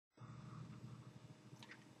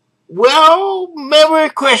Well, Merry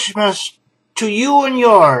Christmas to you and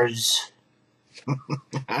yours.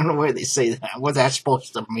 I don't know why they say that. What's that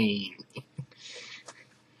supposed to mean?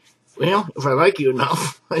 Well, if I like you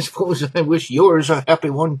enough, I suppose I wish yours a happy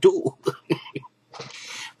one too.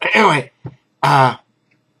 Anyway,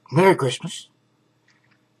 Merry Christmas.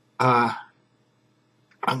 I'm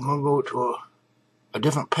gonna go to a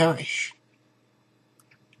different parish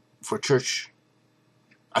for church.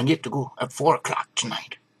 I get to go at 4 o'clock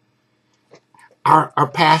tonight. Our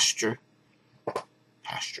pastor,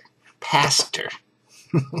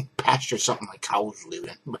 something like cows live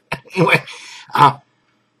in. But anyway, I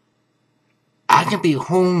can be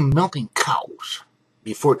home milking cows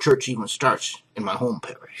before church even starts in my home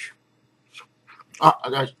parish.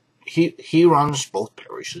 He runs both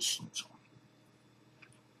parishes and so on.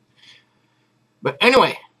 But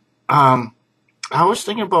anyway, I was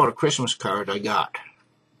thinking about a Christmas card I got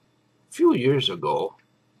a few years ago,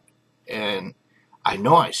 and I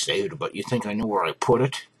know I saved it, but you think I know where I put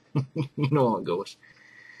it? You know how it goes.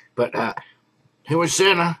 But here was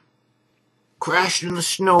Santa crashed in the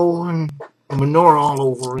snow and manure all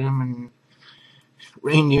over him, and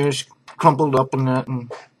reindeers crumpled up in that,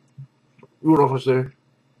 and Rudolph was there.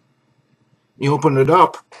 He opened it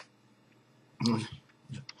up.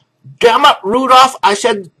 Damn it, Rudolph! I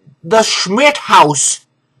said the Schmidt house.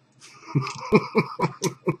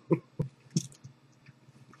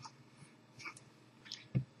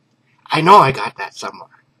 I know I got that somewhere.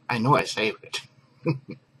 I know I saved it.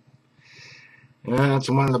 Yeah, it's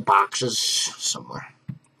in one of the boxes somewhere.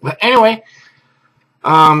 But anyway,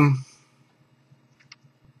 I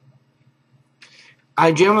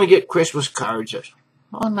generally get Christmas cards.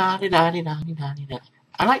 Oh, naughty, naughty, naughty, naughty, naughty.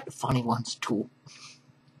 I like the funny ones too.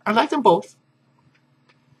 I like them both.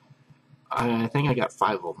 I think I got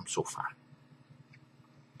 5 of them so far.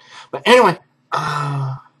 But anyway,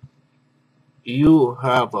 you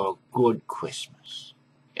have a good Christmas.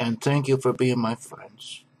 And thank you for being my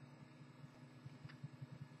friends.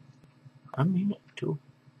 I mean it too.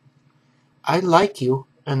 I like you,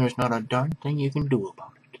 and there's not a darn thing you can do about it.